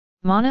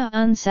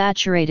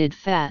Monounsaturated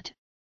fat,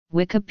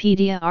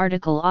 Wikipedia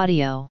article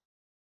audio.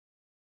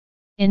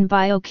 In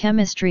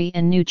biochemistry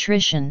and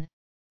nutrition,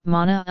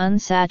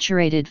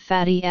 monounsaturated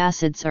fatty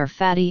acids are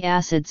fatty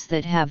acids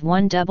that have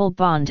one double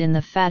bond in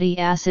the fatty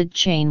acid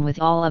chain with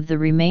all of the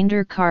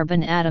remainder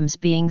carbon atoms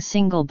being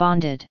single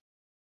bonded.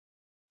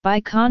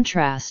 By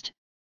contrast,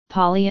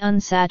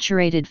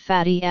 polyunsaturated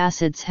fatty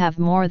acids have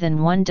more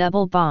than one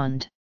double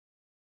bond.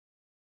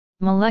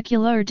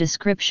 Molecular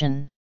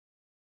description.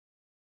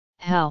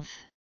 Health.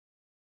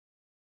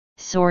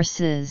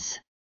 Sources.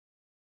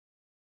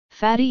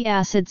 Fatty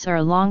acids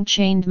are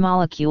long-chained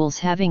molecules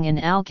having an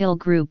alkyl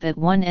group at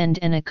one end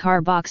and a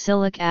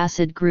carboxylic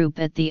acid group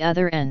at the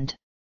other end.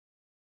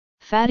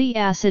 Fatty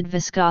acid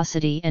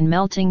viscosity and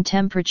melting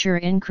temperature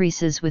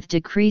increases with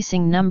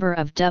decreasing number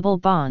of double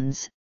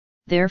bonds,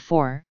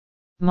 therefore,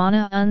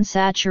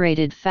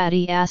 monounsaturated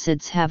fatty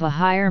acids have a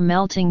higher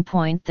melting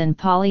point than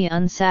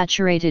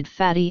polyunsaturated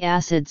fatty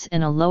acids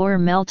and a lower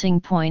melting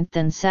point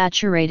than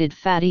saturated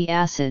fatty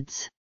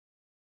acids.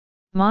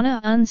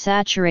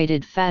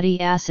 Monounsaturated fatty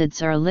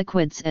acids are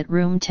liquids at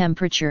room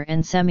temperature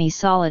and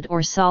semi-solid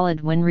or solid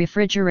when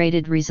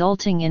refrigerated,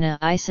 resulting in an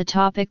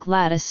isotopic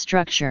lattice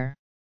structure.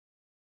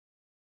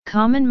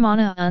 Common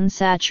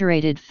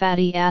monounsaturated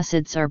fatty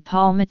acids are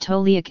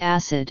palmitoleic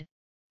acid,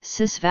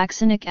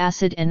 cisvaccinic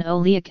acid and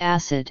oleic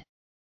acid.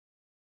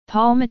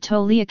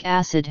 Palmitoleic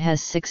acid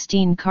has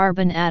 16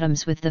 carbon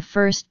atoms with the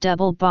first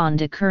double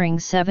bond occurring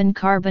 7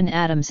 carbon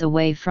atoms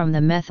away from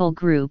the methyl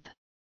group.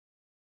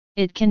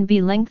 It can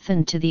be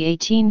lengthened to the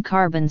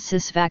 18-carbon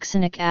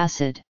cisvaccinic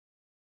acid.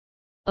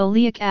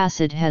 Oleic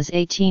acid has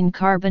 18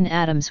 carbon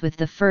atoms with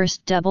the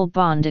first double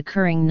bond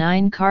occurring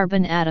 9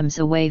 carbon atoms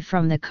away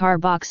from the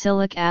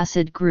carboxylic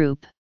acid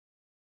group.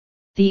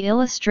 The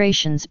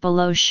illustrations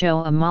below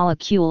show a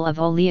molecule of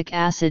oleic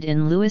acid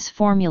in Lewis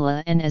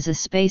formula and as a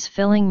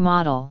space-filling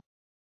model.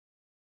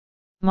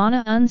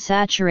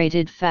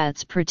 Monounsaturated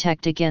fats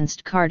protect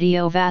against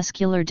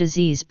cardiovascular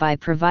disease by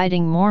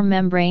providing more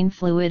membrane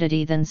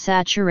fluidity than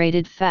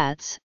saturated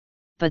fats,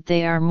 but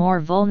they are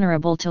more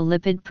vulnerable to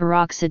lipid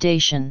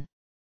peroxidation.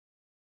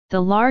 The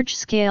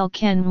large-scale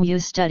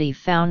CanMu study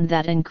found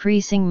that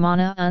increasing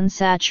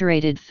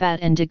monounsaturated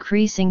fat and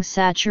decreasing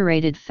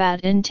saturated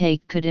fat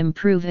intake could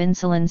improve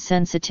insulin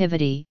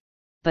sensitivity,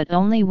 but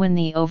only when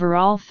the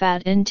overall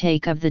fat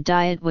intake of the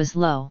diet was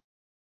low.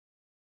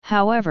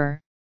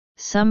 However,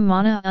 some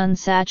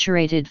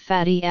monounsaturated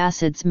fatty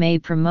acids may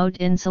promote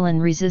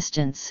insulin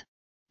resistance,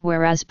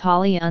 whereas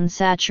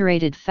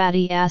polyunsaturated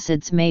fatty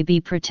acids may be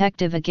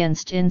protective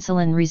against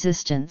insulin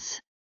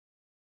resistance.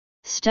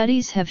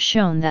 Studies have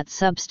shown that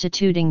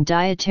substituting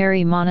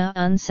dietary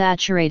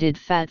monounsaturated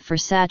fat for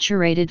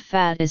saturated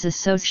fat is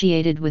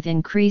associated with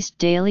increased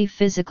daily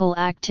physical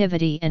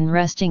activity and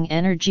resting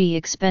energy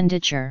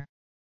expenditure.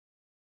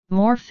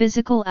 More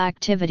physical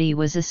activity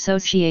was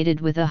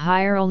associated with a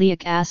higher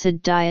oleic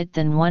acid diet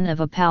than one of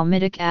a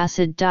palmitic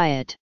acid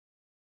diet.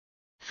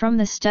 From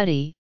the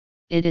study,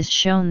 it is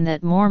shown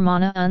that more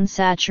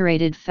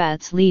monounsaturated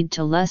fats lead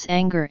to less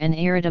anger and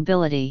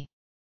irritability.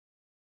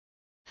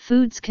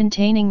 Foods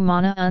containing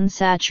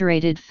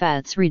monounsaturated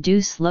fats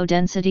reduce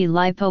low-density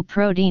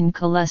lipoprotein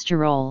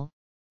cholesterol,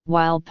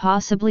 while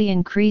possibly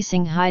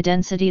increasing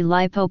high-density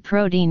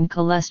lipoprotein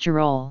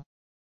cholesterol.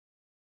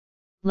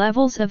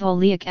 Levels of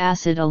oleic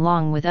acid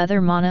along with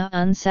other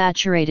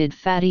monounsaturated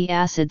fatty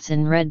acids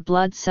in red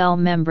blood cell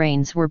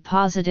membranes were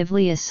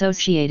positively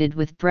associated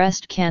with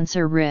breast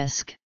cancer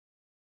risk.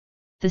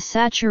 The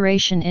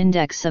saturation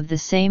index of the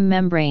same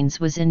membranes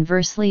was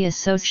inversely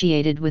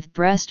associated with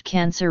breast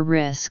cancer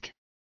risk.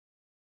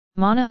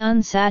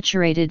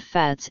 Monounsaturated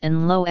fats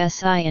and low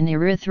SI in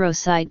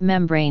erythrocyte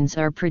membranes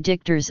are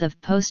predictors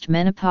of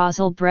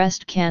postmenopausal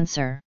breast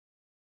cancer.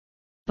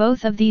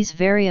 Both of these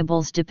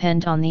variables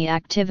depend on the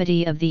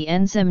activity of the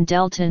enzyme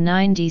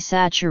delta-9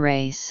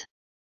 desaturase.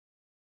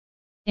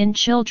 In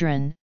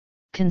children,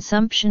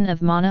 consumption of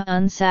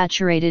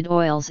monounsaturated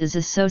oils is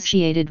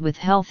associated with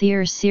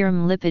healthier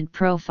serum lipid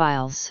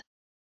profiles.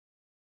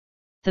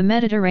 The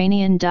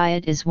Mediterranean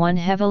diet is one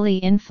heavily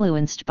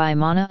influenced by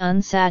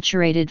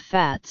monounsaturated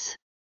fats.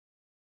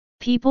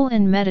 People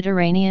in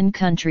Mediterranean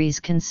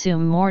countries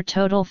consume more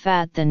total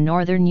fat than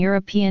Northern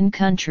European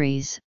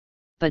countries,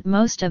 but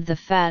most of the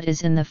fat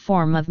is in the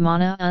form of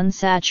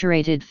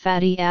monounsaturated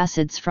fatty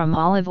acids from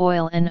olive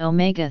oil and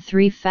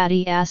omega-3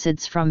 fatty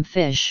acids from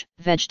fish,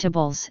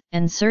 vegetables,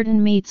 and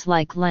certain meats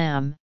like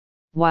lamb,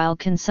 while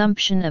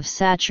consumption of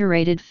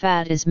saturated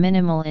fat is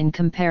minimal in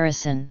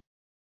comparison.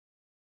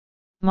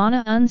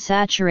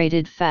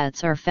 Monounsaturated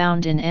fats are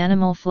found in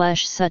animal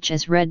flesh such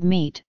as red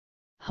meat,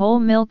 whole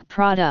milk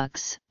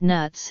products,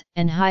 nuts,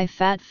 and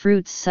high-fat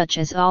fruits such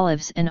as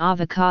olives and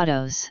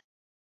avocados.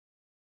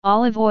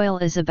 Olive oil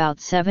is about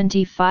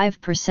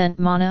 75%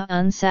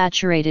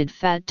 monounsaturated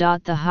fat.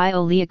 The high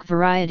oleic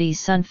variety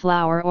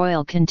sunflower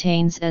oil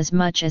contains as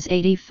much as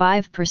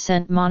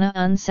 85%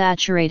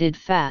 monounsaturated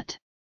fat.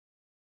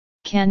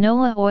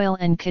 Canola oil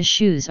and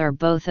cashews are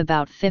both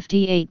about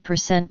 58%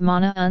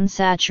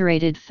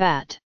 monounsaturated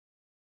fat.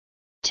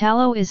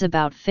 Tallow is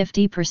about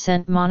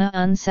 50%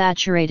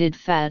 monounsaturated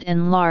fat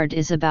and lard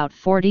is about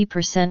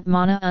 40%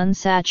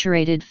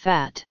 monounsaturated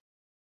fat.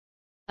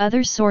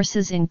 Other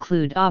sources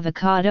include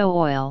avocado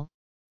oil,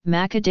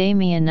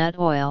 macadamia nut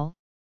oil,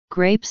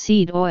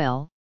 grapeseed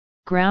oil,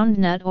 ground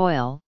nut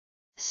oil,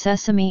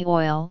 sesame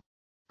oil,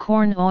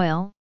 corn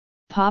oil,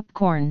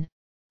 popcorn,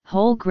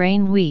 whole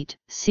grain wheat,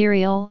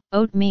 cereal,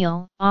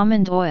 oatmeal,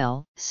 almond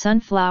oil,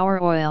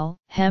 sunflower oil,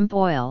 hemp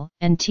oil,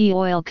 and tea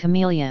oil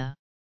camellia.